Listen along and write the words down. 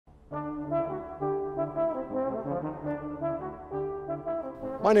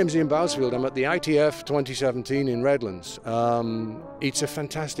My name's Ian Bousfield. I'm at the ITF 2017 in Redlands. It's a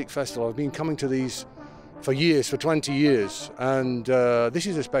fantastic festival. I've been coming to these for years, for 20 years, and this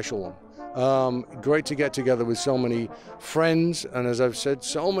is a special one. Great to get together with so many friends, and as I've said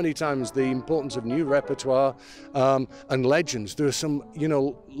so many times, the importance of new repertoire and legends. There are some,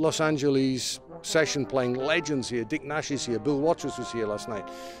 Los Angeles session playing legends here. Dick Nash is here, Bill Waters was here last night.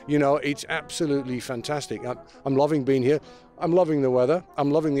 It's absolutely fantastic. I'm loving being here. I'm loving the weather. I'm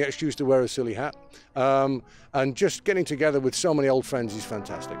loving the excuse to wear a silly hat. And just getting together with so many old friends is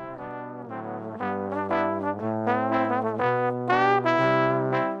fantastic.